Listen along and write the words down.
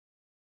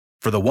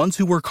For the ones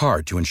who work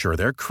hard to ensure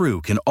their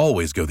crew can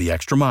always go the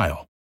extra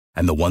mile,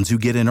 and the ones who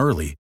get in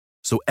early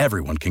so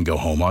everyone can go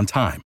home on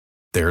time,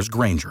 there's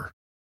Grainger,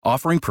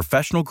 offering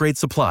professional-grade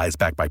supplies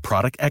backed by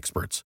product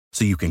experts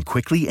so you can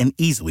quickly and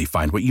easily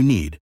find what you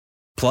need.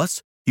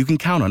 Plus, you can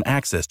count on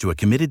access to a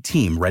committed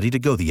team ready to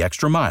go the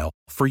extra mile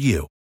for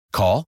you.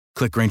 Call,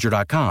 click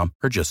Grainger.com,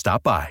 or just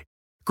stop by.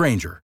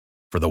 Grainger,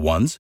 for the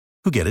ones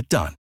who get it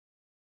done.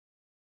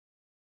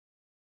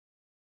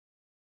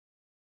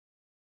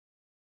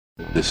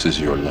 This is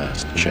your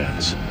last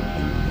chance.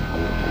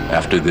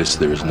 After this,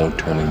 there is no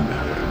turning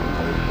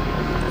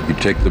back. You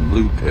take the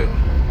blue pill.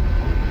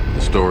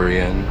 The story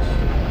ends.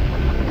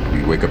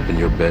 You wake up in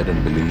your bed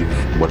and believe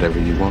whatever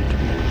you want to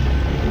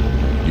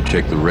be. You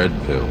take the red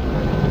pill.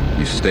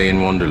 You stay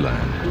in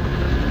Wonderland.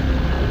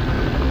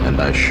 And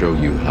I show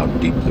you how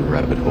deep the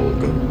rabbit hole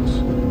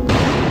goes.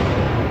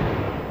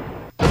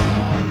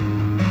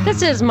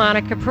 This is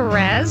Monica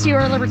Perez,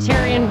 your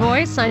libertarian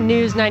voice on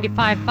News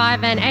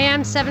 95.5 and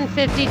AM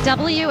 750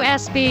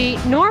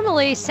 WSB.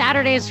 Normally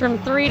Saturdays from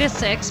 3 to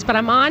 6, but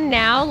I'm on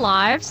now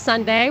live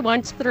Sunday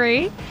 1 to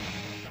 3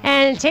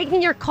 and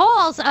taking your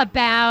calls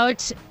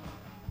about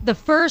the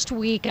first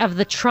week of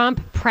the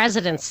Trump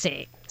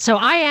presidency. So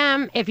I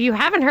am, if you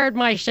haven't heard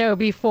my show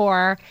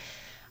before,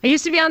 I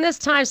used to be on this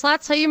time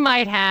slot, so you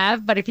might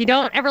have, but if you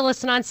don't ever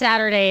listen on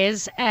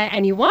Saturdays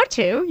and you want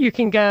to, you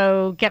can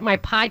go get my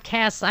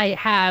podcasts. I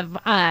have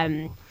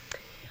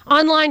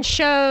online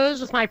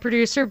shows with my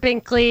producer,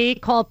 Binkley,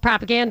 called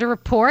Propaganda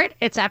Report.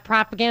 It's at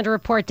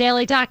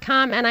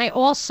propagandareportdaily.com, and I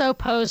also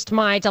post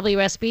my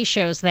WSB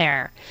shows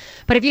there.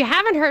 But if you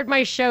haven't heard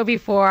my show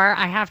before,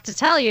 I have to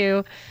tell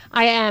you,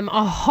 I am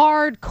a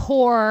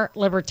hardcore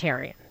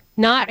libertarian,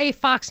 not a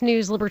Fox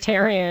News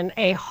libertarian,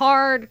 a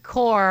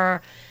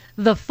hardcore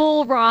the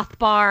full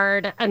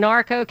Rothbard,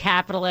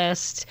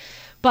 anarcho-capitalist.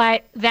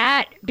 But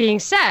that being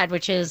said,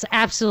 which is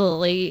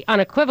absolutely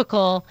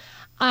unequivocal,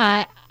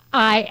 I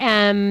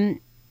am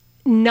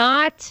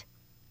not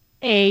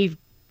a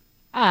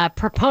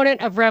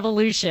proponent of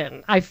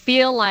revolution. I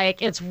feel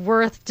like it's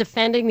worth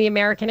defending the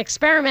American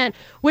experiment,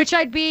 which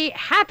I'd be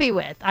happy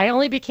with. I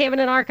only became an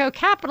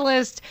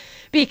anarcho-capitalist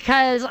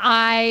because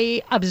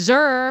I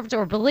observed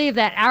or believe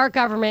that our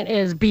government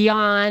is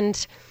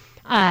beyond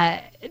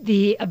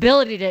the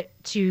ability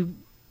to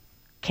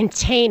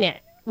contain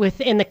it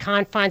within the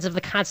confines of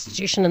the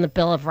Constitution and the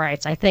Bill of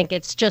Rights. I think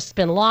it's just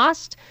been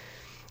lost,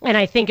 and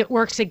I think it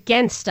works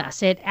against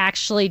us. It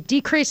actually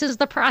decreases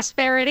the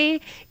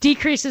prosperity,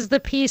 decreases the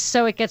peace,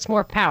 so it gets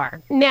more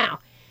power. Now,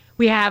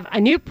 we have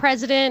a new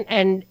president,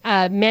 and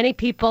many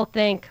people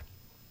think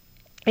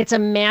it's a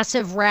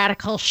massive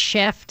radical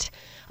shift,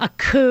 a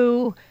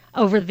coup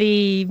over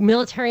the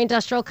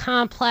military-industrial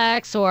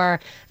complex or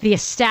the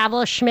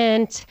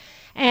establishment.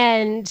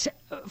 And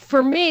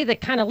for me, the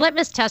kind of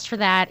litmus test for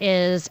that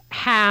is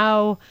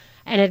how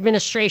an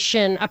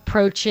administration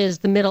approaches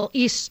the Middle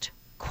East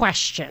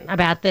question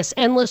about this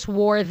endless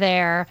war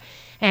there.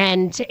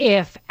 And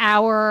if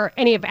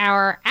any of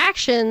our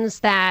actions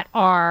that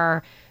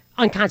are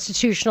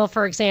unconstitutional,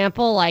 for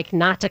example, like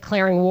not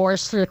declaring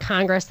wars through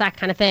Congress, that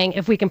kind of thing,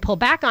 if we can pull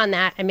back on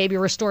that and maybe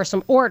restore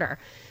some order.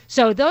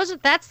 So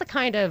that's the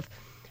kind of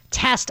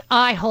test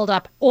I hold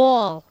up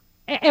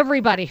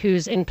everybody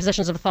who's in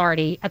positions of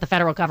authority at the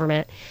federal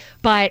government.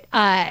 But,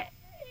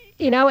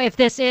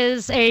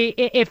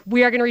 if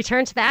we are going to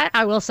return to that,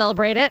 I will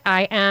celebrate it.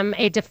 I am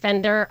a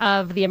defender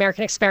of the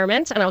American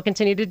experiment, and I'll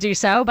continue to do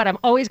so. But I'm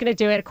always going to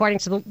do it according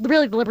to the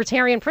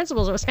libertarian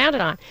principles it was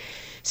founded on.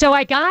 So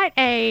I got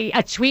a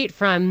tweet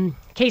from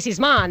Casey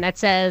Zman that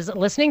says,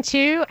 listening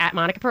to at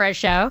Monica Perez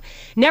Show,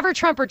 Never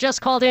Trumper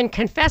just called in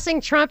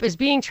confessing Trump is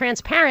being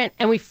transparent,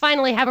 and we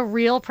finally have a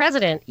real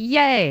president.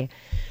 Yay.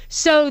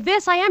 So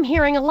this I am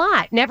hearing a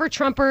lot. Never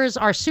Trumpers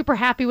are super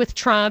happy with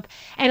Trump.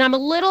 And I'm a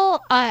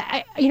little,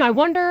 I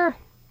wonder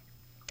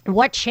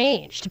what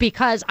changed,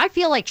 because I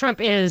feel like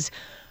Trump is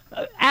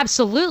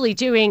absolutely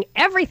doing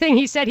everything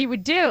he said he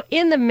would do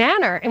in the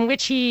manner in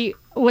which he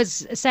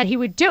said he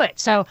would do it.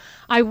 So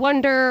I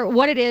wonder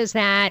what it is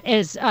that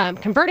is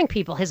converting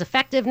people, his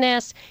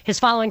effectiveness, his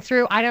following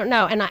through. I don't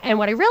know. And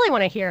what I really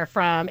want to hear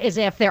from is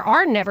if there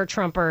are never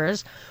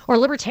Trumpers or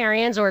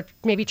libertarians or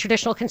maybe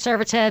traditional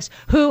conservatives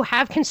who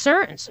have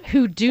concerns,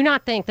 who do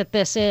not think that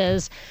this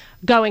is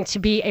going to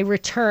be a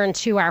return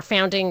to our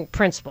founding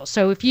principles.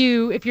 So if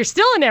you're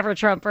still a never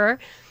Trumper,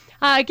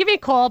 give me a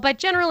call. But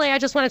generally, I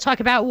just want to talk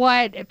about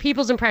what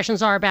people's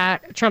impressions are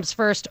about Trump's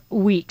first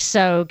week.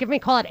 So give me a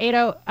call at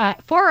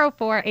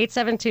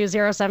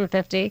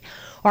 404-872-0750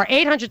 or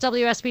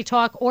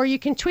 800-WSB-TALK, or you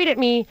can tweet at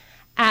me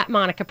at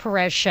Monica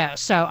Perez Show.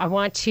 So I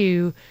want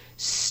to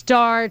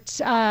start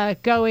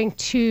going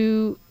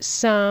to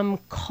some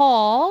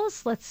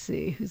calls. Let's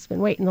see who's been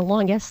waiting the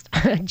longest.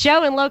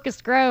 Joe in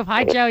Locust Grove.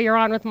 Hi, Joe. You're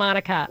on with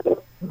Monica.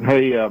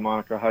 Hey,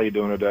 Monica. How you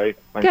doing today?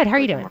 Thanks Good. How are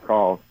you doing? My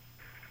call.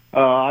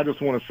 I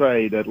just want to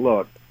say that,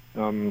 look,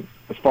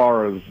 as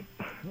far as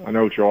I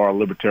know that you are a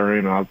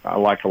libertarian, I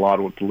like a lot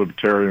of what the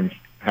libertarians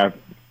have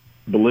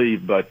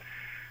believed, but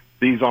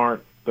these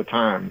aren't the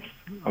times.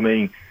 I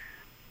mean,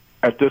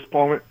 at this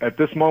moment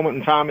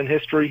in time in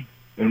history,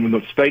 and when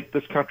the state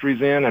this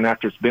country's in, and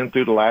after it's been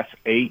through the last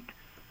 8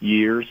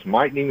 years,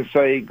 might even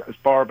say as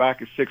far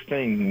back as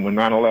 16 when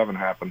 9/11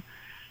 happened,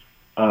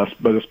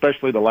 but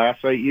especially the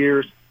last 8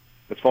 years,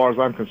 as far as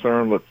I'm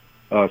concerned,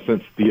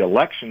 since the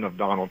election of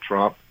Donald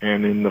Trump,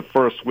 and in the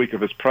first week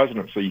of his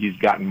presidency, he's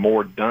gotten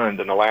more done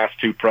than the last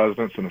two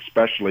presidents, and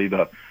especially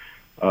the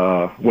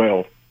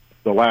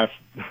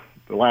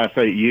last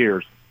 8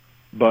 years.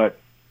 But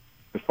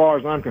as far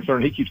as I'm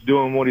concerned, he keeps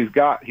doing what he's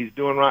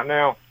doing right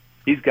now.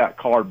 He's got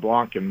carte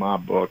blanche in my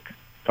book,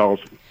 because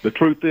the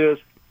truth is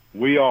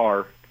we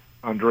are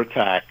under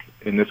attack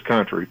in this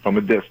country from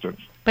a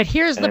distance. But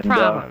here's the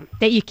problem,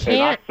 that you can't...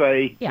 And I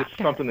say it's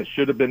something that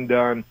should have been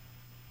done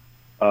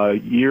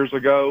years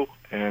ago,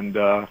 and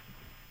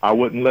I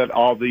wouldn't let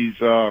all these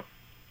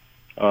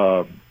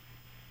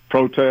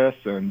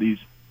protests and these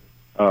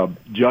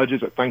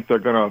judges that think they're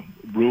going to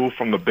rule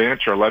from the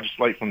bench or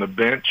legislate from the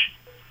bench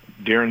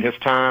during his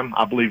time.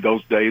 I believe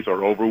those days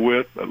are over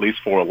with, at least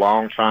for a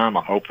long time.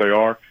 I hope they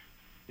are.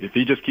 If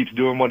he just keeps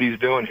doing what he's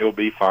doing, he'll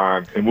be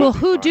fine. And well,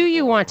 who do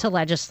you want to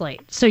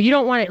legislate? So you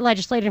don't want it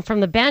legislating from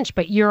the bench,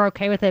 but you're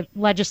okay with it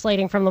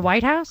legislating from the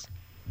White House?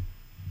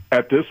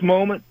 At this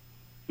moment,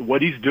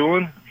 what he's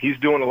doing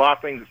a lot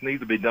of things that need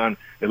to be done.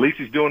 At least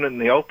he's doing it in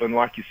the open.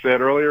 Like you said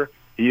earlier,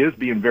 he is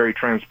being very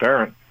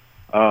transparent.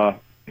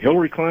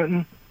 Hillary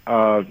Clinton,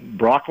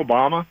 Barack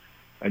Obama,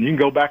 and you can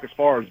go back as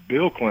far as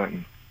Bill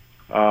Clinton.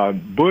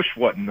 Bush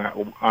wasn't that,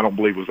 I don't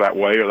believe was that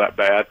way or that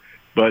bad.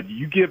 But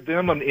you give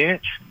them an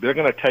inch, they're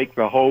going to take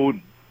the whole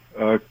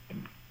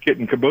kit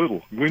and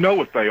caboodle. We know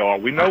what they are.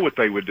 We know what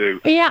they would do.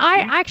 Yeah,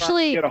 I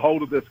actually get a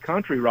hold of this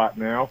country right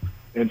now,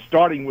 and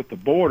starting with the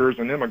borders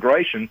and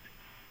immigration,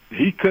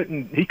 he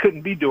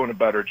couldn't be doing a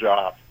better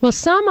job. Well,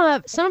 some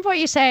of what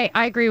you say,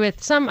 I agree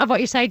with. Some of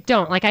what you say, I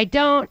don't. Like,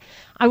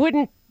 I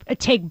wouldn't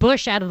take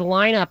Bush out of the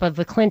lineup of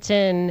the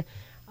Clinton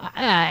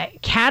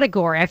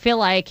category. I feel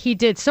like he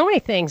did so many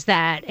things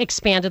that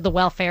expanded the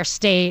welfare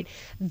state,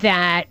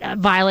 that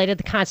violated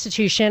the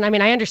Constitution. I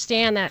mean, I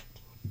understand that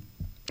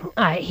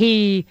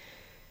he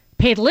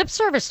paid lip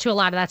service to a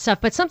lot of that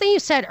stuff, but something you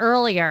said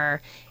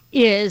earlier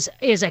is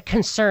a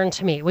concern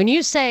to me. When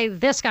you say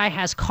this guy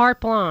has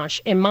carte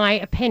blanche, in my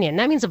opinion,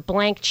 that means a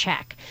blank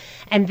check.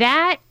 And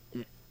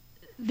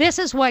this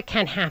is what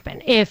can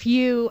happen. If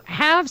you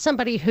have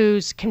somebody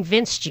who's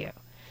convinced you,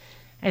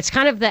 it's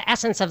kind of the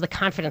essence of the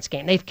confidence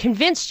game. They've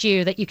convinced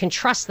you that you can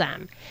trust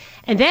them.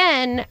 And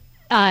then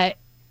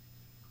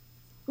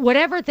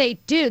whatever they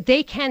do,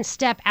 they can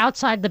step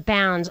outside the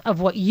bounds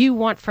of what you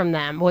want from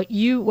them, what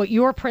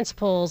your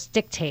principles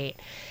dictate.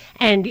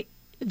 And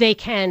they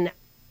can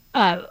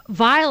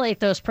violate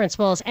those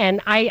principles.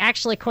 And I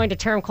actually coined a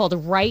term called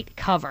right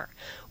cover,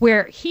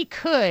 where he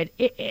could,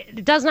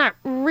 it does not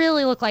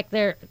really look like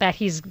that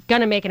he's going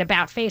to make an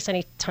about face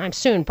anytime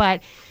soon,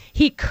 but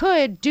he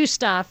could do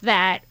stuff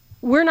that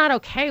we're not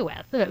okay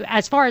with.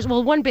 As far as,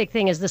 well, one big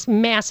thing is this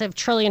massive $1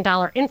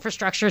 trillion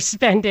infrastructure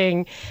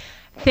spending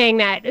thing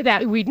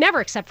that we'd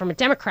never accept from a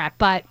Democrat,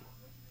 but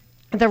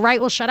the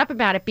right will shut up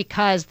about it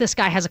because this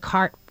guy has a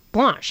carte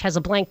blanche, has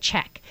a blank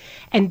check.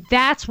 And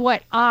that's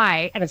what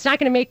and it's not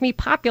going to make me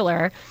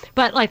popular,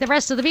 but like the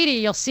rest of the media,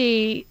 you'll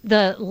see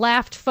the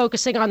left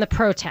focusing on the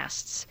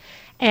protests.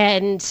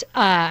 And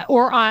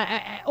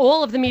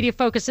all of the media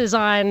focuses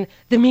on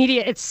the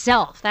media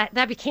itself.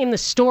 That became the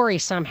story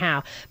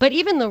somehow. But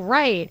even the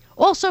right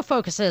also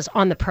focuses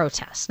on the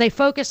protests. They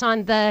focus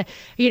on the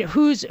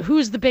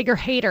who's the bigger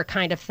hater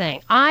kind of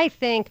thing. I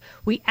think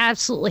we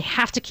absolutely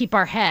have to keep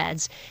our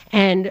heads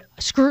and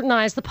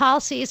scrutinize the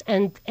policies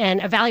and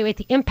evaluate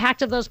the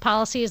impact of those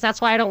policies. That's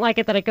why I don't like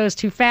it that it goes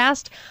too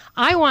fast.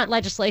 I want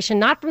legislation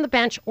not from the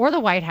bench or the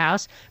White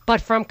House,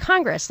 but from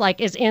Congress, like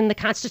is in the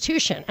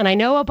Constitution. And I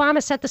know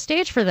Obama set the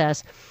stage for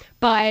this,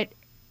 but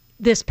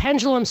this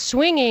pendulum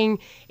swinging,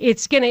 it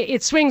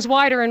swings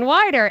wider and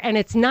wider, and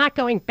it's not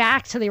going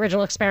back to the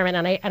original experiment.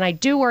 And I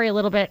do worry a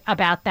little bit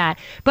about that.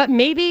 But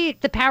maybe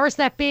the powers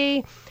that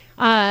be,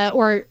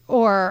 or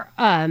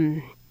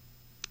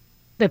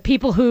the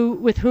people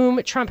with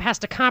whom Trump has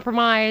to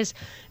compromise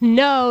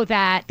know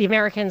that the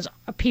American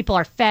people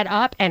are fed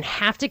up and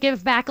have to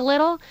give back a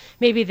little.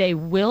 Maybe they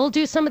will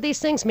do some of these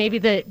things. Maybe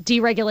the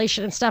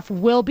deregulation and stuff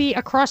will be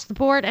across the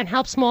board and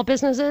help small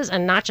businesses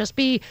and not just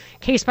be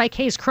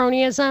case-by-case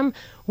cronyism.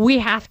 We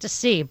have to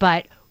see,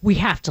 but we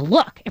have to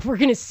look. If we're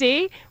going to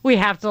see, we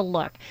have to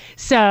look.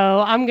 So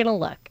I'm going to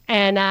look.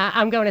 And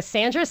I'm going to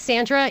Sandra.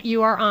 Sandra,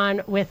 you are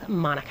on with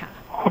Monica.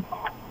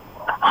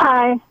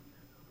 Hi.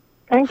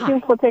 Thank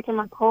you for taking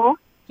my call.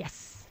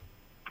 Yes.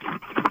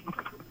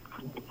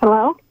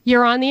 Hello?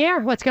 You're on the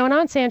air. What's going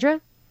on,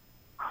 Sandra?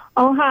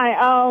 Oh, hi.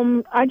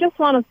 I just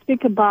want to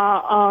speak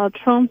about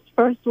Trump's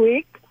first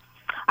week.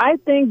 I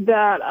think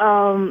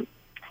that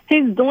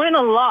he's doing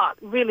a lot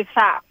really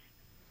fast.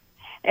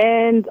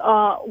 And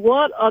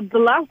the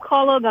last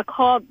caller that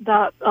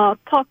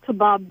talked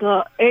about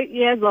the 8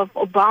 years of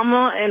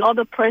Obama and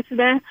other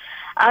presidents,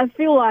 I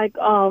feel like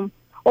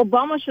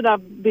Obama should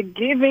have been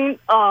given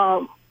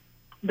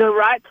the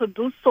right to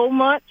do so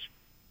much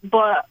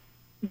but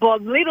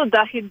little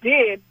that he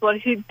did, but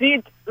he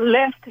did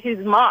left his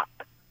mark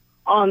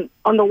on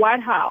the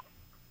White House.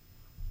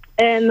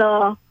 And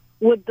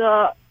with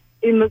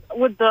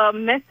the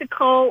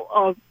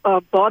Mexico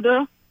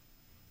border,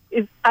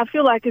 I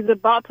feel like it's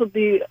about to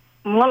be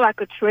more like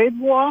a trade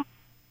war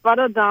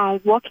rather than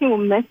working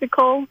with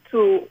Mexico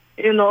to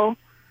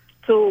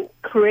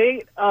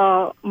create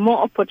more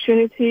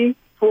opportunity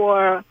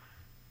for,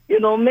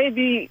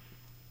 maybe,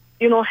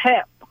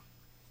 help.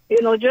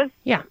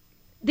 Yeah.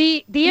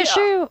 The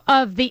issue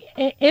of the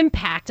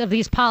impact of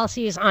these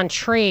policies on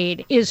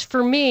trade is,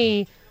 for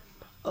me,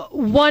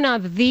 one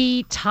of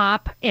the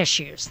top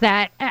issues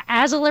that,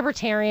 as a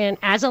libertarian,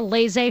 as a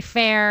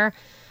laissez-faire,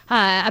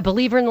 a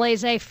believer in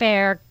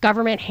laissez-faire,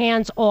 government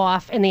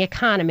hands-off in the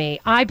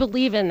economy, I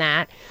believe in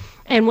that.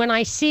 And when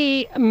I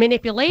see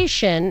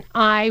manipulation,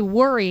 I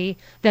worry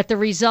that the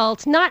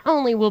result not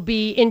only will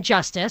be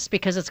injustice,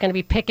 because it's going to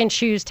be pick and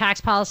choose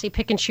tax policy,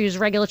 pick and choose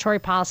regulatory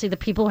policy. The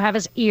people who have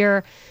his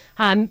ear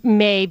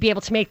may be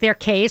able to make their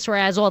case,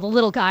 whereas all the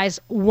little guys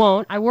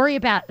won't. I worry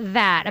about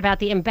that, about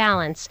the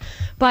imbalance.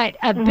 But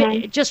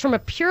just from a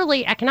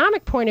purely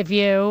economic point of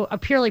view, a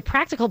purely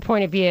practical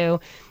point of view,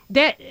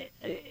 that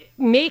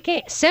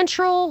making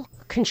central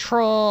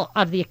control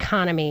of the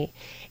economy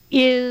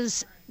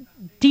is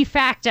de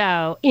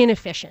facto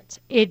inefficient.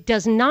 It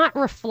does not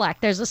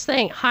reflect. There's this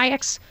thing,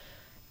 Hayek's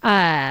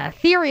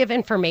theory of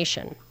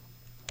information.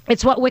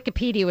 It's what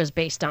Wikipedia was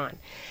based on.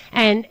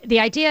 And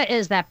the idea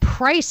is that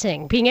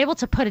pricing, being able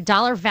to put a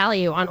dollar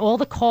value on all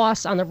the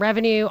costs, on the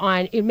revenue,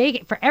 make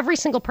it for every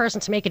single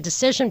person to make a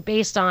decision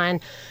based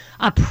on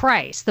a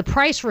price. The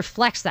price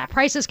reflects that.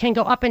 Prices can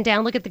go up and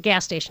down. Look at the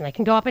gas station. They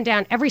can go up and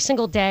down every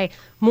single day,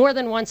 more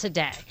than once a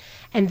day.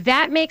 And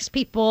that makes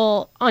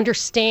people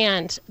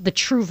understand the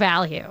true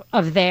value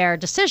of their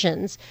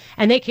decisions.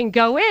 And they can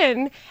go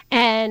in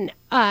and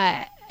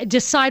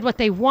decide what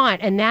they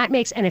want, and that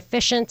makes an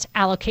efficient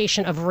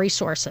allocation of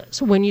resources.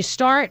 When you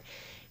start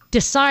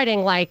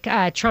deciding, like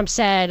Trump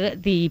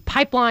said, the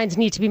pipelines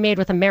need to be made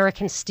with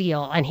American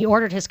steel, and he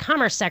ordered his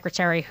Commerce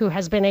Secretary, who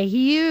has been a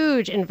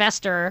huge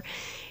investor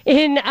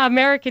in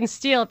American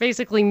steel,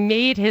 basically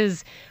made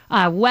his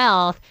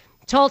wealth,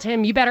 told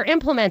him, you better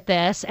implement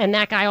this. And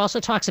that guy also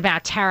talks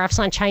about tariffs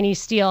on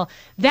Chinese steel.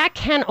 That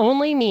can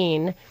only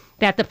mean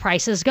that the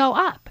prices go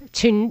up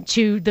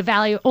to the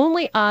value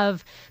only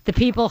of the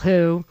people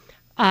who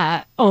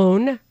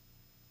own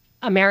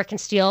American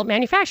steel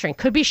manufacturing.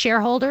 Could be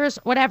shareholders,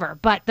 whatever.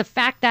 But the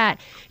fact that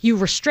you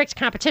restrict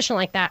competition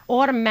like that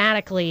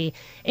automatically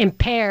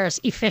impairs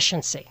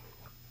efficiency.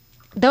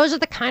 Those are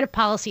the kind of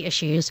policy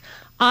issues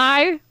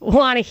I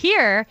want to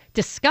hear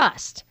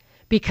discussed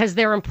because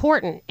they're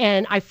important.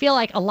 And I feel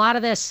like a lot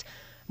of this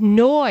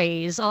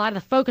noise, a lot of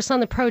the focus on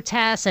the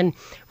protests and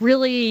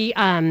really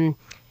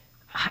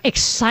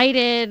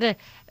excited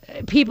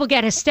people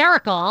get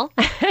hysterical,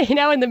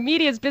 and the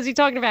media is busy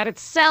talking about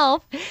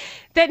itself,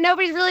 that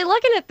nobody's really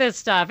looking at this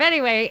stuff.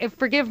 Anyway,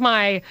 forgive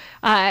my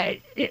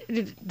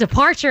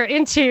departure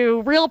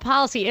into real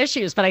policy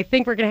issues, but I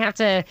think we're going to have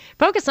to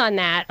focus on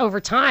that over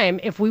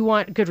time if we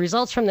want good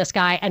results from this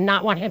guy and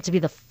not want him to be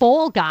the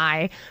fall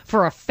guy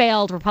for a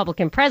failed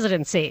Republican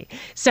presidency.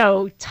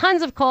 So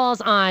tons of calls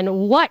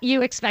on what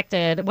you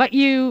expected, what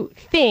you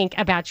think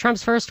about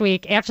Trump's first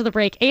week. After the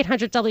break,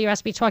 800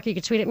 WSB Talk. You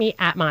can tweet at me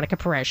at Monica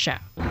Perez Show.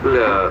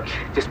 Look,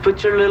 just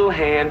put your little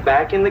hand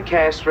back in the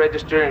cash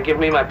register and give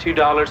me my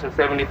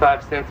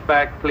 $2.75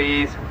 back,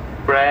 please,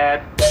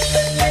 Brad.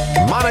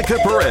 Monica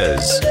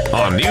Perez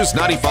on News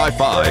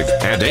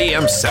 95.5 and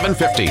AM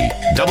 750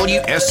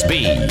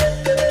 WSB.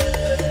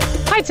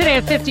 High today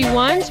at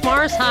 51.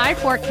 Tomorrow's high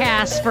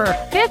forecast for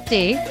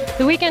 50.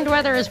 The weekend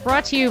weather is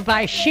brought to you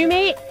by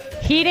Shoemate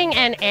Heating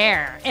and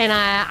Air. And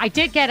I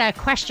did get a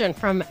question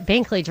from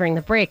Bankley during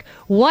the break.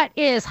 What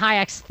is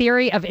Hayek's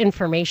theory of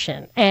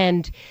information?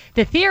 And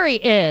the theory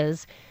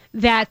is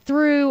that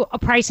through a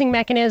pricing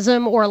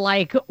mechanism or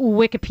like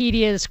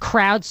Wikipedia's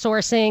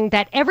crowdsourcing,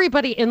 that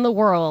everybody in the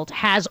world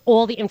has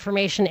all the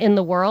information in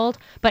the world,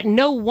 but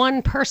no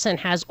one person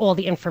has all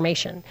the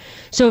information.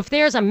 So if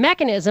there's a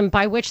mechanism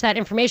by which that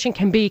information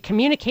can be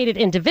communicated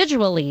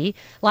individually,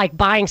 like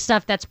buying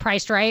stuff that's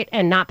priced right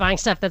and not buying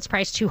stuff that's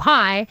priced too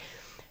high,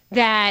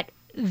 that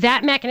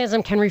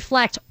mechanism can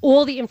reflect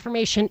all the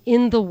information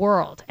in the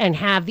world and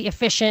have the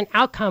efficient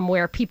outcome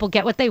where people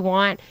get what they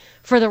want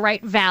for the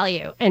right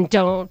value and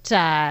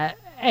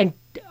and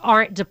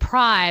aren't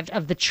deprived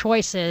of the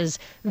choices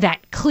that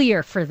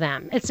clear for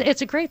them. It's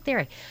a great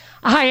theory.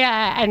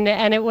 And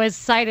it was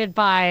cited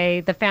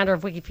by the founder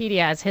of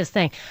Wikipedia as his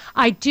thing.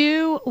 I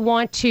do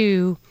want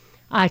to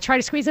try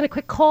to squeeze in a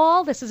quick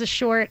call. This is a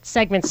short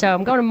segment, so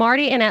I'm going to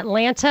Marty in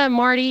Atlanta.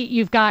 Marty,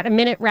 you've got a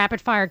minute, rapid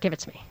fire. Give it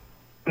to me.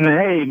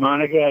 Hey,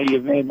 Monica,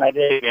 you've made my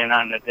day being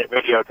on the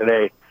video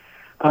today.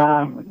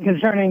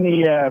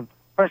 Concerning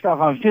first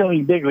off, I'm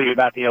feeling bigly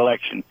about the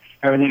election.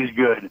 Everything's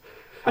good.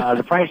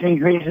 The price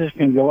increases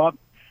can go up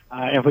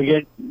if we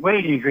get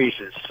wage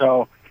increases.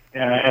 So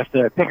if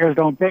the pickers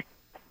don't pick,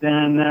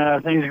 then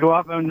things go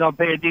up and they'll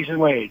pay a decent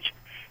wage.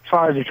 As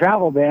far as the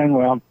travel ban,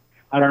 well,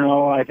 I don't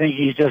know. I think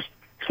he's just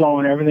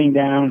slowing everything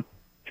down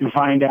to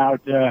find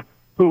out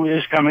who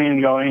is coming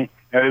and going.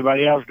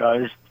 Everybody else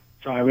does.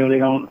 So I really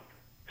don't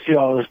see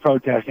all this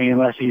protesting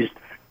unless he's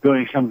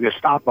doing some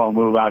Gestapo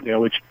move out there,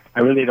 which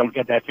I really don't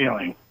get that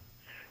feeling.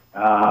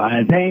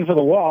 And paying for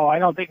the wall, I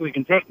don't think we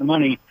can take the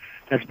money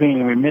that's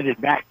being remitted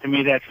back. To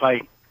me, that's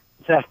like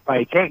theft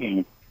by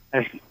taking.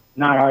 That's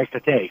not ours to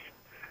take.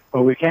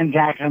 But we can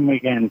tax them. We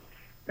can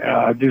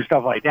do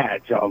stuff like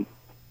that. So,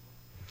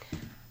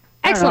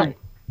 excellent.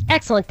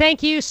 Excellent.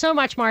 Thank you so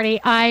much, Marty.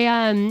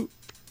 I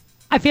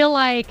feel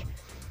like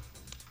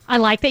I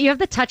like that you have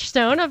the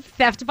touchstone of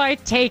theft by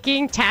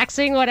taking,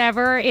 taxing,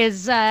 whatever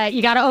is,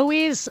 you got to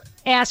always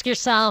ask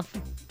yourself,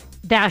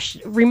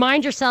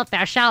 remind yourself,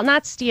 thou shalt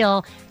not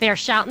steal, thou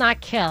shalt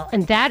not kill.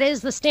 And that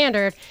is the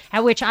standard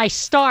at which I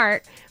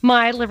start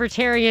my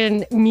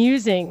libertarian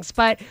musings.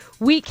 But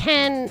we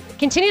can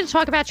continue to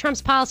talk about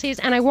Trump's policies,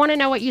 and I want to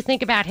know what you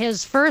think about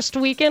his first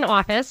week in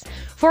office.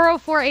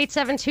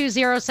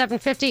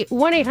 404-872-0750,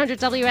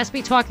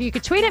 1-800-WSB-TALK. You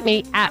could tweet at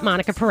me at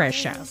Monica Perez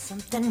Show.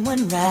 Something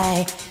went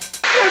right.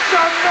 It's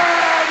a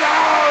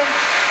madhouse!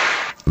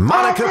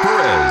 Monica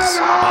Perez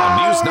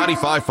on News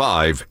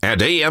 95.5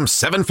 and AM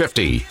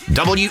 750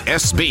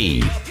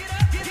 WSB.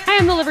 I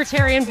am the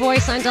Libertarian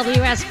Voice on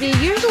WSB,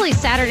 usually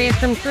Saturdays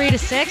from 3 to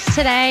 6.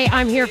 Today,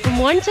 I'm here from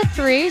 1 to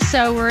 3,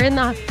 so we're in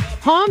the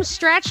home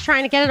stretch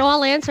trying to get it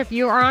all in. So if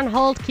you are on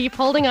hold, keep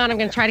holding on. I'm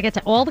going to try to get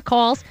to all the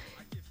calls.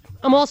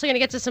 I'm also going to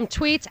get to some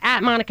tweets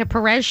at Monica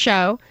Perez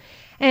Show.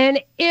 And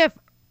if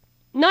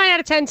 9 out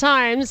of 10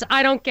 times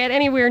I don't get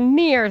anywhere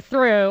near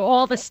through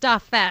all the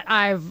stuff that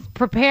I've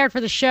prepared for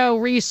the show,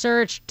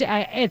 researched,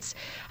 I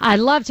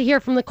love to hear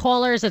from the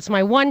callers. It's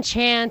my one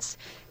chance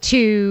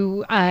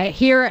to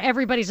hear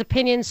everybody's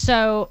opinions,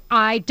 so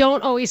I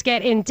don't always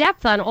get in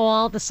depth on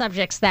all the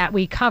subjects that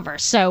we cover.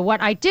 So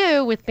what I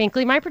do with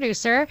Binkley, my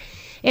producer,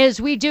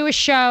 is we do a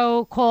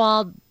show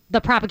called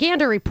The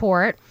Propaganda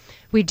Report.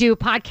 We do a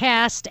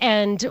podcast,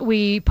 and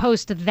we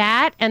post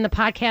that and the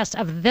podcast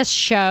of this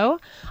show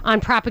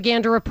on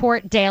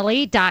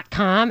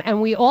propagandareportdaily.com.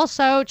 And we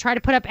also try to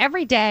put up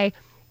every day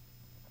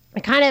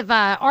kind of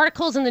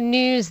articles in the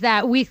news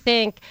that we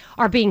think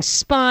are being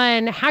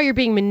spun, how you're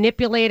being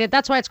manipulated.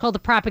 That's why it's called the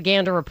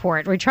Propaganda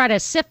Report. We try to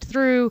sift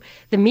through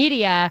the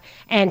media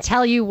and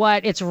tell you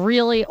what it's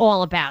really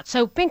all about.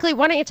 So, Binkley,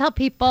 why don't you tell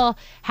people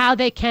how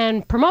they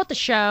can promote the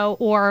show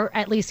or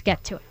at least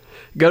get to it?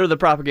 Go to the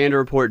Propaganda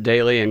Report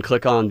Daily and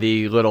click on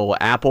the little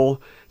Apple,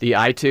 the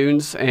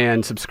iTunes,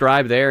 and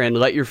subscribe there and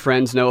let your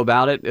friends know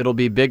about it. It'll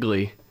be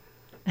bigly.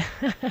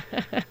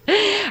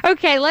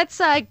 Okay, let's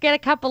get a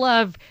couple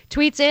of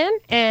tweets in,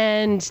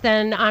 and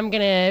then I'm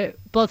going to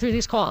blow through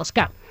these calls.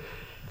 Go.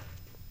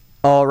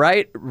 All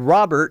right.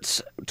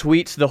 Roberts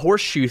tweets the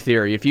horseshoe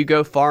theory. If you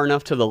go far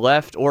enough to the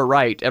left or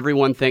right,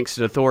 everyone thinks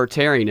that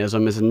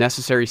authoritarianism is a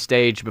necessary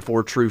stage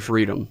before true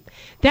freedom.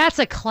 That's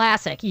a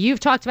classic. You've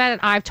talked about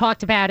it. I've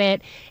talked about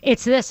it.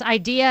 It's this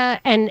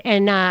idea, and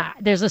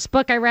there's this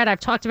book I read I've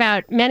talked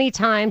about many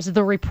times,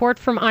 The Report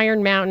from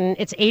Iron Mountain.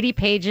 It's 80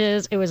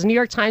 pages. It was a New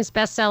York Times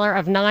bestseller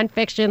of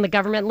nonfiction. The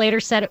government later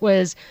said it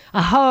was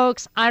a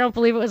hoax. I don't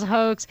believe it was a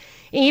hoax.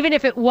 Even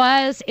if it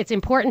was, it's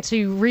important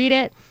to read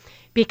it,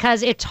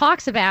 because it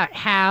talks about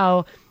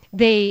how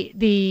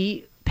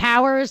the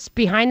powers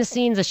behind the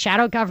scenes, the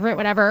shadow government,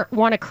 whatever,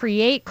 want to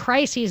create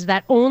crises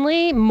that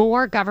only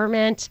more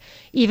government,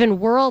 even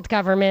world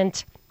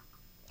government,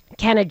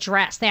 can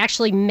address. They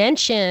actually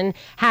mention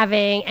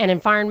having an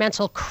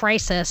environmental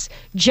crisis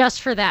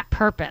just for that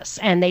purpose.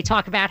 And they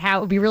talk about how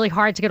it would be really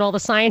hard to get all the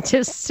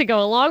scientists to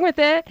go along with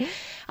it.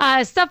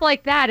 Stuff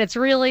like that. It's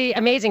really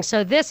amazing.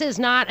 So this is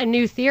not a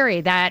new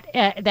theory that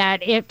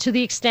if to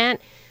the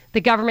extent the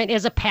government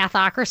is a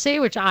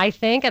pathocracy, which I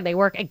think, and they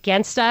work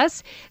against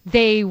us,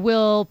 they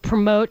will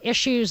promote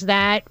issues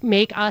that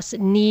make us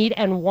need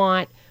and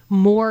want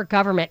more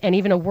government, and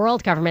even a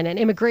world government. And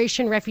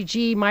immigration,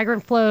 refugee,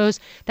 migrant flows,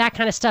 that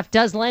kind of stuff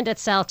does lend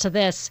itself to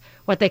this,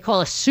 what they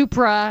call a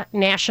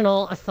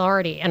supranational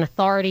authority, an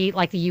authority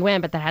like the UN,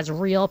 but that has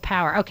real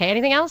power. Okay,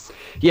 anything else?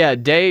 Yeah,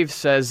 Dave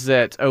says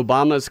that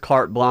Obama's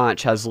carte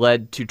blanche has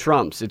led to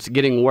Trump's. It's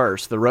getting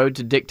worse. The road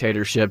to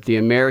dictatorship, the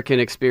American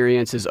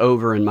experience is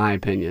over, in my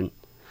opinion.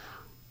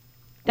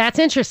 That's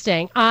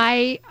interesting.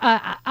 I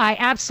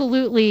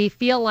absolutely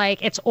feel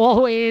like it's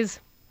always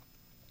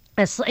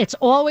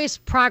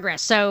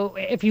progress. So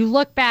if you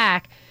look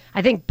back,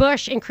 I think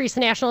Bush increased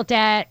the national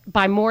debt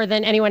by more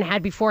than anyone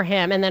had before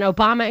him. And then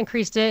Obama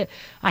increased it.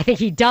 I think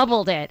he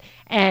doubled it.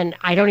 And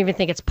I don't even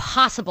think it's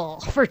possible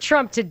for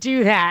Trump to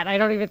do that. I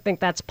don't even think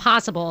that's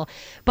possible.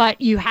 But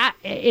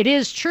it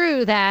is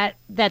true that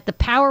the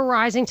power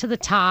rising to the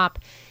top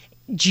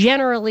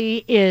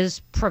generally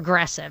is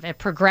progressive. It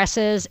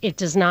progresses. It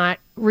does not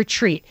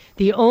retreat.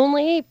 The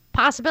only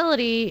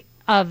possibility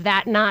of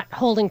that not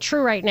holding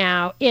true right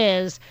now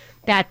is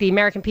that the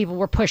American people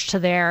were pushed to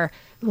their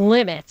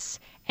limits,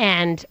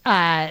 and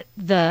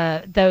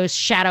those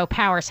shadow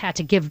powers had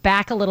to give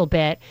back a little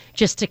bit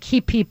just to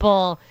keep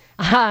people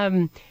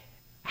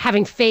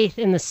having faith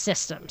in the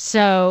system.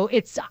 So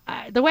it's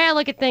the way I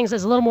look at things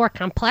is a little more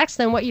complex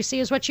than what you see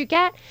is what you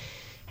get.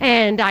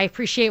 And I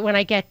appreciate when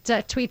I get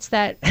tweets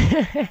that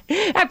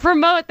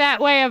promote that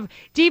way of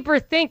deeper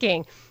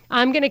thinking.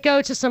 I'm going to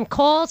go to some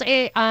calls.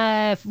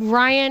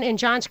 Ryan in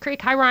Johns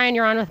Creek. Hi, Ryan.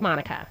 You're on with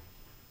Monica.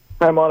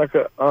 Hi,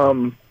 Monica.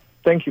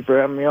 Thank you for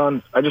having me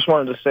on. I just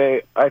wanted to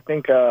say, I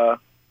think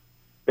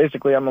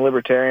basically I'm a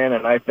libertarian,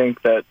 and I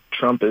think that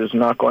Trump is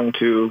not going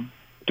to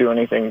do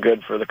anything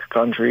good for the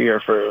country or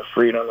for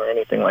freedom or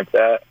anything like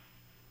that.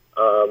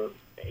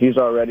 He's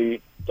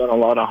already done a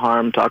lot of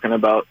harm talking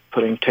about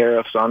putting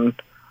tariffs on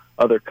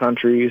other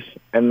countries,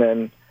 and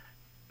then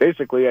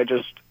basically I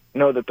just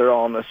know that they're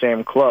all in the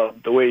same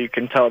club. The way you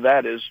can tell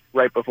that is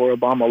right before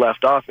Obama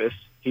left office,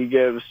 he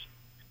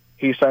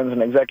signs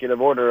an executive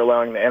order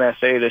allowing the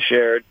NSA to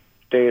share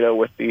data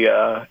with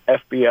the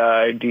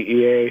FBI,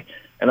 DEA,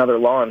 and other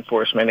law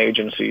enforcement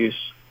agencies,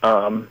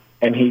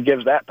 and he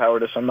gives that power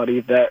to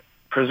somebody that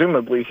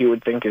presumably he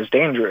would think is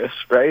dangerous,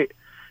 right?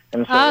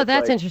 And so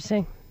that's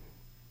interesting.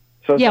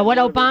 So yeah, what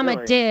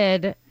Obama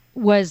did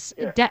was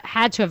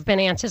had to have been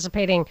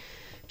anticipating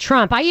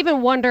Trump. I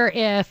even wonder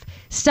if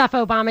stuff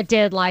Obama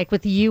did, like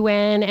with the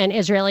UN and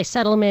Israeli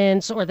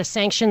settlements or the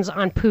sanctions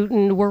on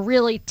Putin, were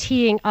really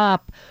teeing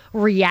up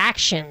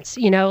reactions,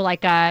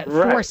 like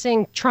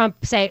forcing Trump,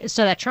 so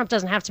that Trump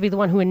doesn't have to be the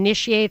one who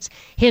initiates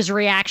his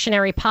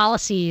reactionary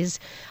policies.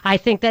 I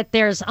think that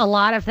there's a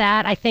lot of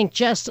that. I think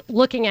just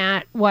looking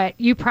at what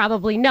you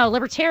probably know,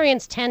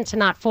 libertarians tend to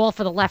not fall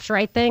for the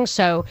left-right thing.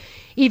 So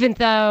even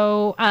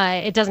though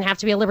it doesn't have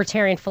to be a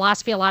libertarian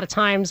philosophy, a lot of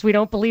times we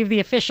don't believe the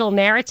official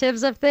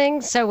narratives of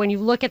things. So when you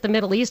look at the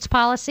Middle East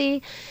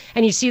policy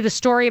and you see the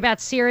story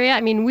about Syria,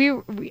 I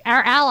mean,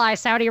 our ally,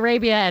 Saudi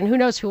Arabia, and who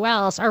knows who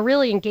else, are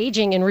really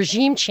engaging in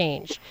regime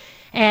change.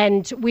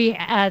 And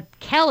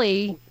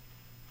Kelly,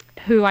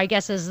 who I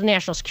guess is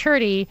national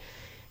security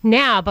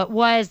now, but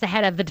was the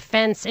head of the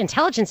Defense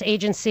Intelligence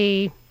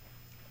Agency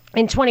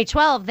in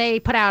 2012, they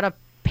put out a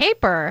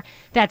paper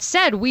that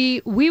said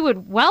we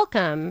would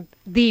welcome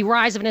the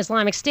rise of an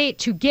Islamic State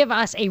to give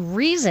us a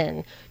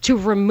reason to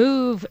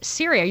remove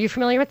Syria. Are you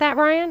familiar with that,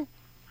 Ryan?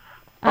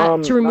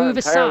 To remove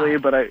not entirely,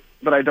 Assad.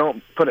 But I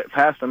don't put it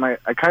past them. I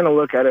kind of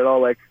look at it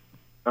all like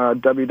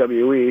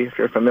WWE, if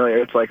you're familiar.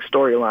 It's like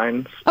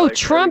storylines. Oh, like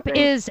Trump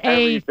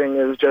everything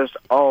is just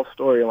all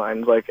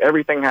storylines. Like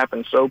everything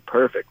happens so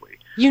perfectly.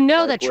 You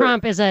know that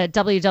Trump is a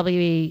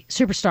WWE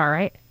superstar,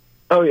 right?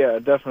 Oh yeah,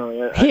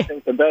 definitely. I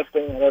think the best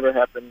thing that ever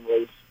happened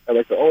was,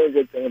 like, the only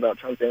good thing about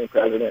Trump being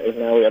president is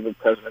now we have a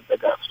president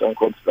that got stone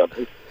cold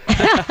stubborn.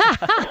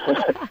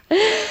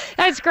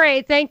 That's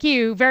great. Thank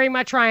you very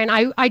much, Ryan.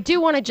 I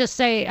do want to just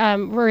say,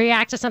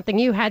 react to something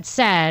you had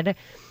said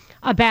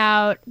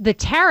about the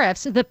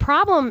tariffs. The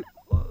problem,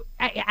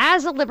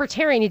 as a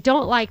libertarian, you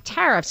don't like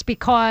tariffs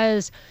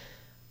because,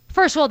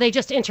 first of all, they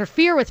just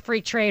interfere with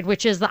free trade,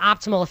 which is the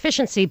optimal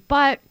efficiency,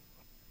 but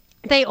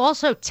they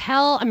also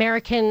tell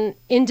American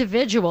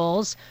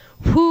individuals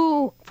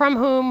from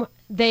whom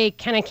they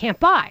can and can't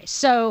buy.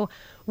 So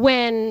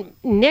when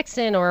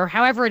Nixon, or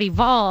however it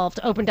evolved,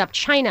 opened up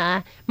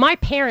China, my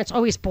parents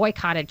always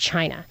boycotted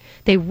China.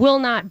 They will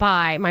not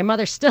buy. My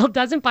mother still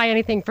doesn't buy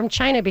anything from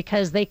China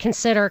because they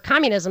consider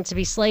communism to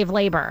be slave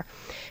labor.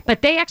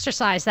 But they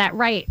exercise that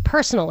right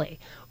personally.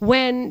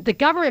 When the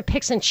government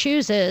picks and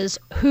chooses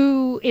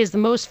who is the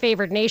most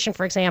favored nation,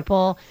 for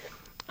example,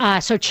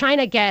 so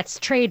China gets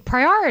trade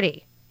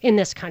priority in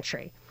this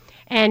country.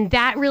 And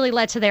that really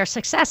led to their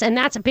success. And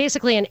that's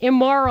basically an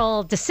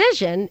immoral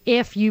decision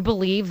if you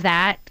believe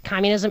that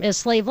communism is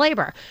slave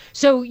labor.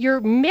 So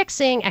you're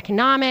mixing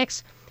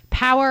economics,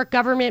 power,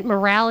 government,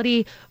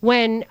 morality,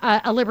 when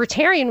a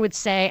libertarian would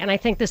say, and I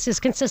think this is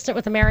consistent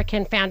with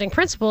American founding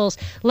principles,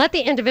 let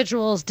the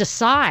individuals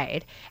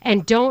decide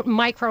and don't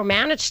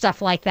micromanage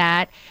stuff like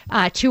that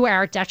to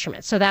our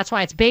detriment. So that's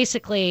why it's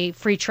basically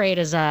free trade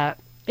is a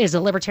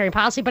libertarian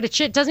policy, but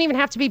it doesn't even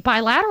have to be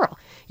bilateral.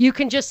 You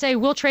can just say,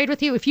 we'll trade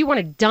with you. If you want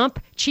to dump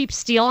cheap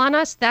steel on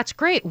us, that's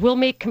great. We'll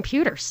make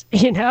computers.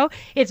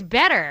 It's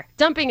better.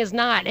 Dumping is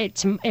not,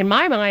 in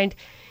my mind,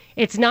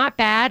 it's not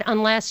bad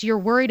unless you're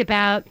worried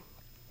about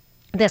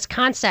this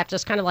concept.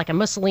 It's kind of like a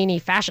Mussolini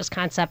fascist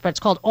concept, but it's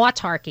called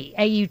autarky,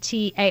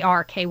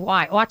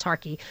 A-U-T-A-R-K-Y,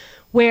 autarky,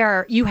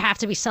 where you have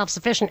to be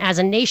self-sufficient as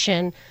a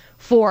nation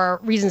for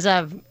reasons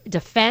of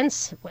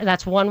defense.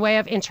 That's one way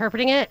of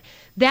interpreting it.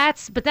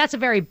 But that's a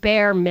very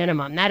bare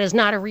minimum. That is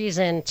not a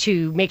reason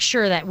to make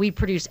sure that we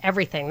produce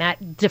everything.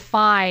 That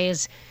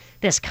defies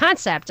this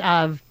concept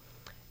of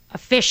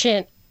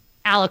efficient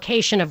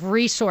allocation of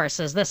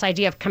resources, this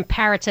idea of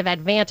comparative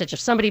advantage.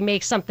 If somebody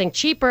makes something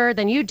cheaper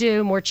than you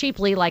do, more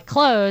cheaply, like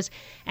clothes,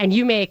 and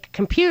you make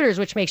computers,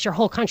 which makes your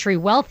whole country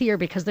wealthier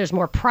because there's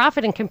more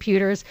profit in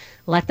computers,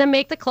 let them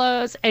make the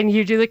clothes and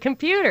you do the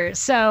computers.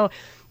 So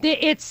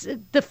it's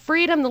the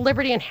freedom, the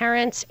liberty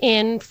inherent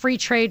in free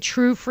trade,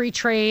 true free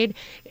trade,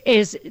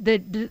 is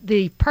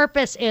the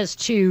purpose is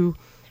to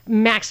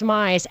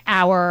maximize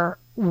our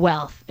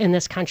wealth in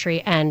this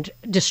country and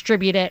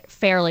distribute it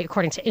fairly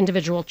according to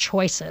individual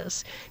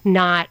choices,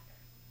 not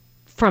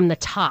from the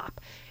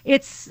top.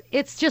 It's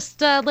just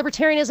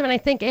libertarianism, and I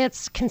think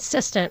it's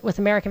consistent with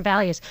American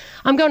values.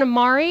 I'm going to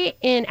Mari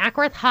in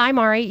Ackworth. Hi,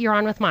 Mari. You're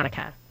on with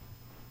Monica.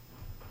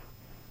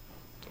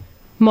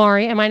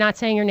 Mari, am I not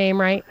saying your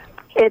name right?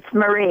 It's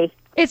Marie.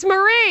 It's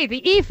Marie.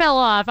 The E fell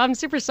off. I'm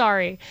super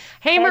sorry.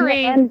 Hey,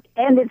 Marie. And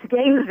it's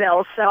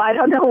Gainesville, so I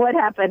don't know what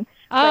happened.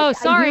 Oh, but,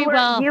 sorry.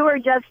 You were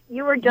just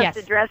yes.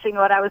 addressing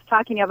what I was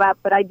talking about,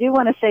 but I do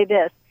want to say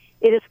this.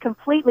 It is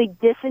completely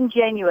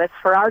disingenuous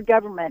for our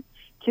government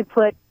to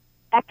put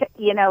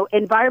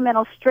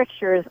environmental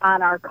strictures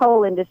on our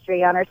coal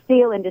industry, on our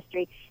steel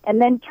industry, and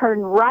then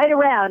turn right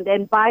around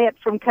and buy it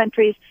from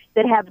countries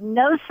that have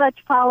no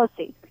such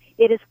policies.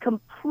 It is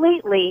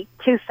completely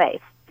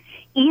two-faced.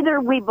 Either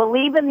we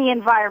believe in the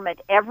environment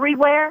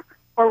everywhere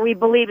or we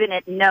believe in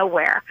it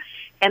nowhere.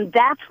 And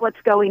that's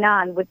what's going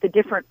on with the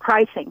different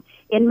pricing.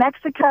 In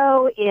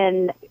Mexico,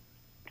 in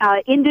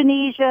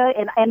Indonesia,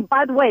 and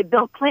by the way,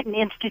 Bill Clinton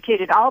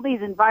instituted all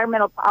these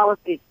environmental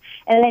policies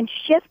and then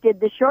shifted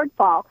the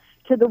shortfall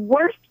to the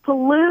worst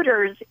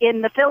polluters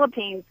in the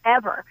Philippines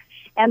ever.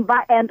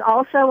 And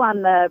also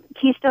on the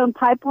Keystone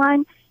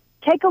Pipeline,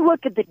 take a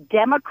look at the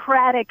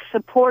Democratic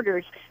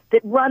supporters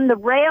that run the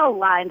rail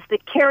lines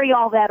that carry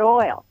all that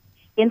oil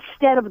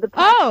instead of the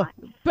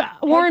pipeline.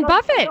 Warren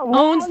Buffett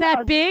owns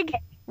that big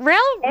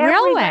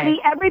railway.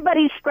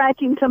 Everybody's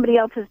scratching somebody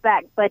else's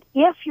back. But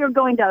if you're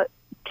going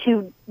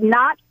to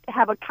not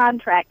have a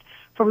contract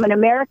from an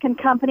American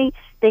company,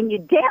 then you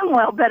damn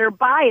well better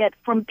buy it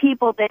from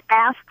people that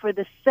ask for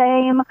the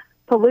same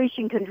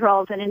pollution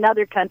controls in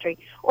another country,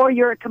 or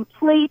you're a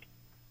complete,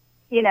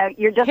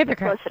 you're just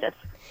hypocrite. Duplicitous.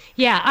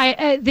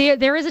 Yeah,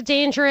 there is a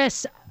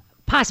dangerous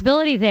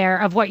possibility there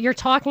of what you're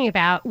talking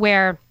about,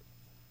 where,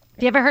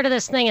 have you ever heard of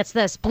this thing? It's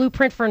this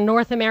blueprint for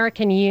North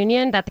American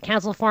Union that the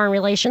Council of Foreign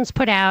Relations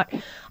put out.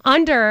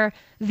 Under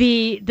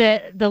the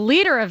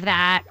leader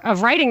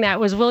of writing that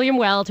was William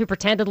Weld, who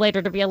pretended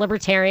later to be a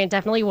libertarian,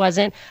 definitely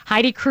wasn't.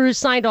 Heidi Cruz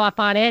signed off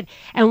on it.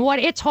 And what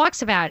it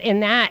talks about in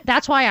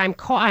that's why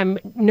I'm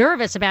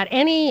nervous about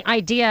any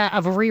idea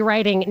of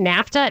rewriting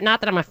NAFTA.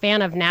 Not that I'm a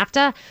fan of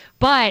NAFTA,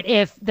 but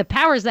if the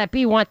powers that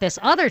be want this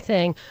other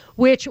thing,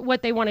 which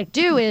what they want to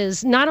do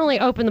is not only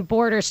open the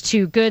borders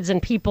to goods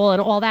and people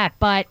and all that,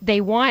 but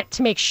they want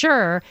to make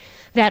sure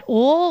that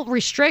all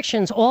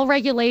restrictions, all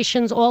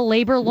regulations, all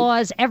labor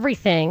laws,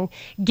 everything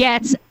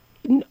gets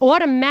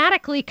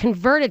automatically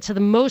converted to the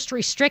most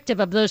restrictive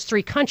of those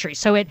three countries.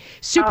 So it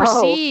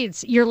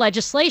supersedes your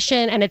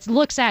legislation, and it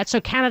looks at, so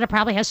Canada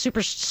probably has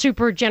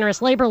super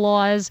generous labor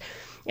laws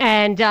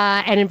and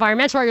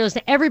environmental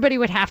regulations. Everybody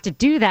would have to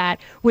do that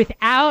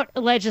without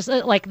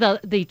like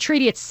the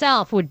treaty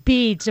itself would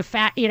be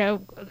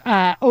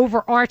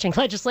overarching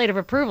legislative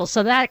approval.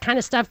 So that kind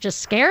of stuff just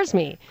scares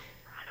me.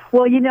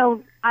 Well,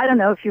 I don't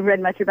know if you've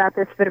read much about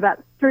this, but about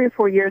 3 or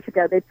 4 years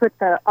ago, they put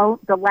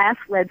the last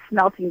lead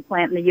smelting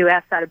plant in the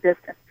U.S. out of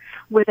business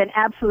with an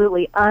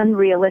absolutely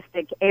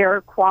unrealistic air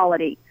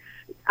quality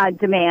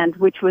demand,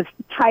 which was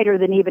tighter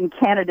than even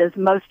Canada's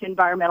most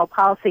environmental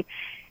policy.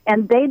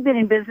 And they'd been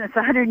in business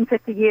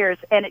 150 years,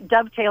 and it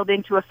dovetailed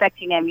into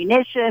affecting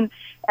ammunition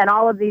and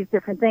all of these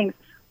different things.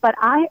 But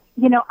I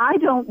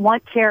don't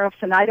want tariffs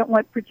and I don't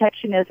want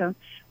protectionism,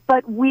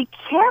 but we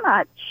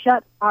cannot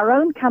shut our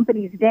own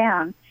companies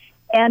down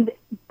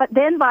but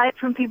then buy it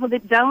from people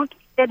that don't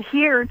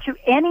adhere to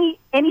any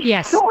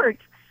sort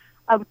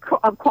of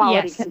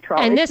quality control.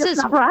 And it's this just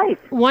is not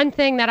right. One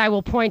thing that I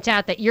will point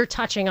out that you're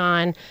touching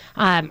on.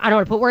 I don't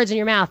want to put words in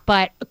your mouth,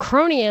 but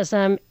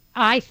cronyism,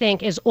 I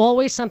think, is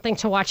always something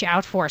to watch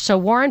out for. So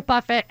Warren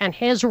Buffett and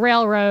his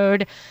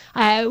railroad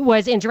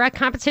was in direct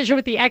competition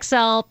with the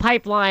XL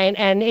pipeline,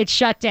 and it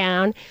shut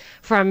down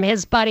from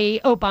his buddy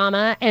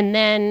Obama. And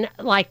then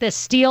like this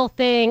steel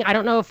thing, I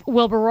don't know if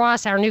Wilbur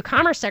Ross, our new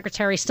Commerce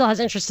Secretary, still has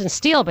interest in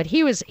steel, but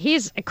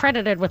he's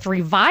accredited with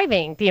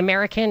reviving the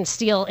American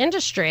steel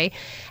industry.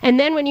 And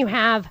then when you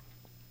have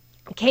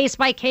case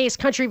by case,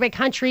 country by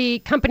country,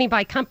 company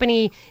by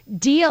company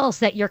deals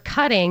that you're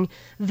cutting,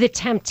 the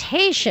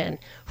temptation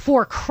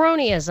for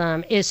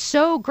cronyism is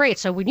so great.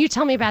 So when you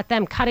tell me about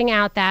them cutting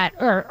out that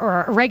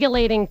or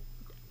regulating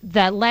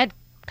the lead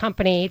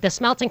company, the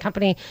smelting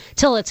company,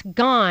 till it's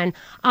gone,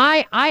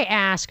 I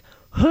ask,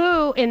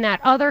 who in that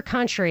other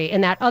country,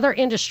 in that other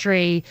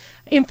industry,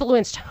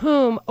 influenced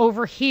whom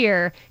over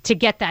here to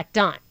get that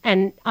done?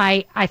 And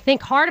I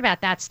think hard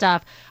about that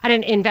stuff. I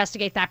didn't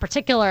investigate that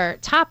particular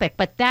topic,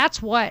 but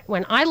that's what,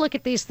 when I look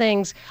at these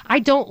things, I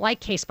don't like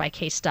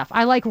case-by-case stuff.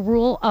 I like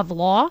rule of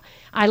law,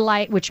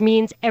 which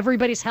means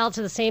everybody's held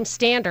to the same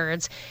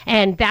standards,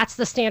 and that's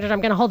the standard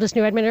I'm going to hold this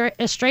new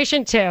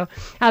administration to.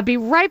 I'll be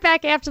right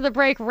back after the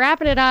break,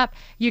 wrapping it up.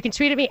 You can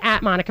tweet at me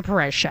at Monica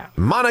Perez Show.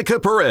 Monica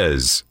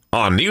Perez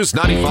on News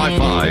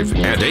 95.5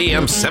 and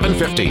AM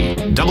 750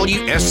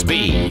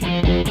 WSB.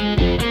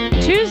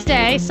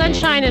 Tuesday,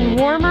 sunshine and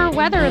warmer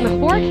weather in the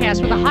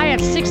forecast with a high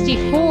of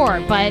 64,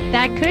 but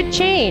that could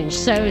change.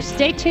 So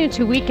stay tuned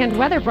to Weekend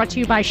Weather, brought to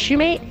you by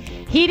Shoemate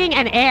Heating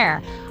and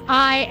Air.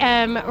 I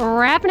am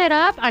wrapping it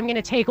up. I'm going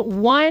to take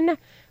one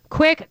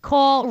quick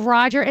call.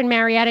 Roger and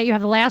Marietta, you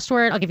have the last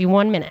word. I'll give you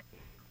 1 minute.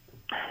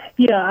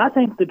 Yeah, I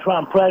think the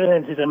Trump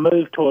presidency is a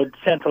move toward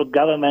central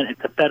government at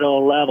the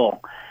federal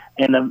level.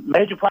 And the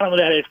major problem with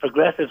that is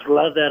progressives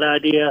love that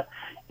idea,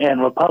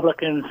 and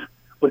Republicans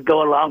would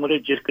go along with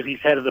it just because he's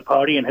head of the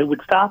party, and who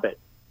would stop it?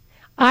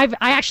 I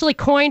actually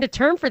coined a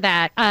term for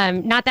that,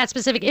 not that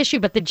specific issue,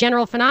 but the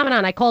general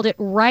phenomenon. I called it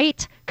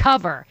right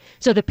cover.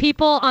 So the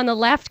people on the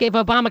left gave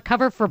Obama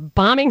cover for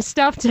bombing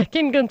stuff to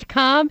Kingdom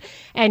Come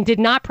and did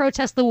not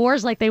protest the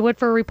wars like they would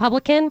for a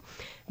Republican.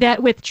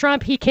 That with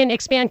Trump, he can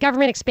expand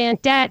government,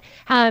 expand debt,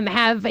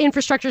 have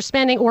infrastructure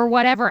spending or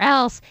whatever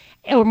else,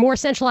 or more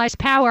centralized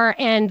power.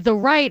 And the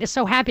right is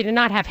so happy to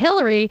not have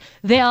Hillary,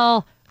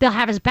 they'll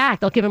have his back.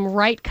 They'll give him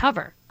right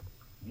cover.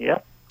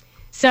 Yep.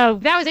 So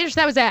that was interesting.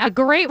 That was a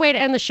great way to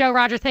end the show,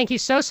 Roger. Thank you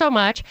so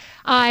much.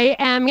 I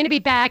am going to be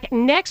back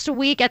next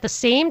week at the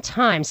same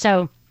time.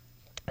 So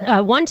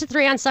 1 to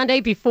 3 on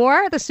Sunday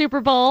before the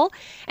Super Bowl.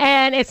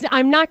 And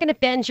I'm not going to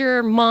bend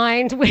your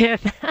mind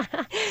with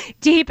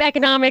deep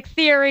economic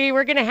theory.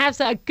 We're going to have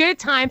a good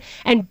time.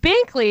 And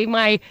Binkley,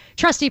 my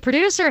trusty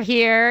producer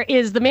here,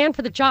 is the man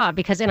for the job,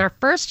 because in our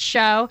first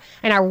show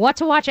and our What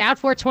to Watch Out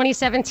For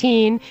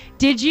 2017,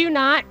 did you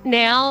not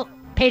nail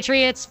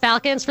Patriots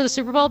Falcons for the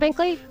Super Bowl,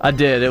 Binkley? I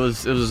did. It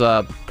was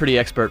a pretty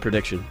expert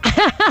prediction.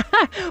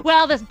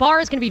 Well, this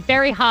bar is going to be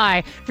very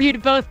high for you to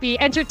both be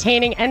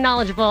entertaining and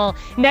knowledgeable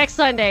next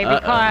Sunday,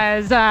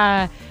 because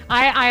I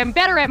am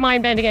better at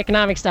mind-bending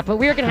economic stuff, but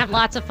we're going to have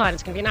lots of fun.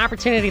 It's going to be an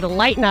opportunity to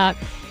lighten up.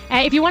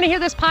 If you want to hear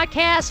this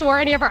podcast or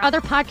any of our other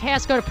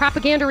podcasts, go to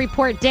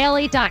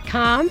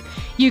propagandareportdaily.com.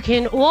 You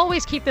can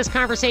always keep this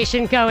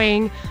conversation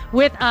going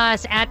with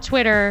us at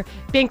Twitter.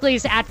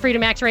 Binkley's at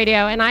Freedom X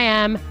Radio, and I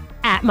am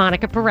at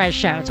Monica Perez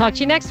Show. Talk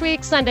to you next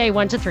week, Sunday,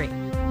 1 to 3.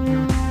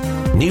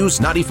 News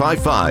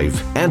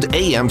 95.5 and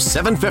AM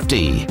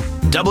 750.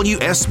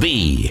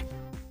 WSB.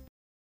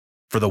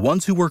 For the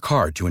ones who work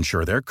hard to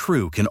ensure their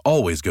crew can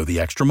always go the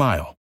extra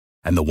mile,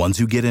 and the ones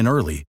who get in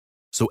early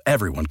so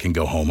everyone can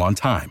go home on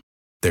time,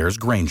 there's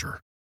Grainger,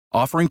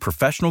 offering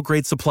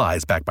professional-grade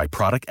supplies backed by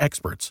product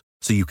experts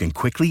so you can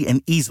quickly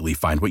and easily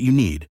find what you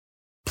need.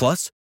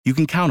 Plus, you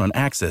can count on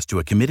access to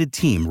a committed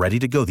team ready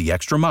to go the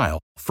extra mile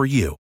for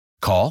you.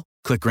 Call,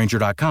 click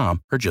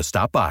Grainger.com, or just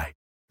stop by.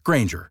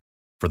 Grainger,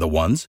 for the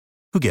ones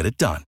who get it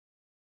done.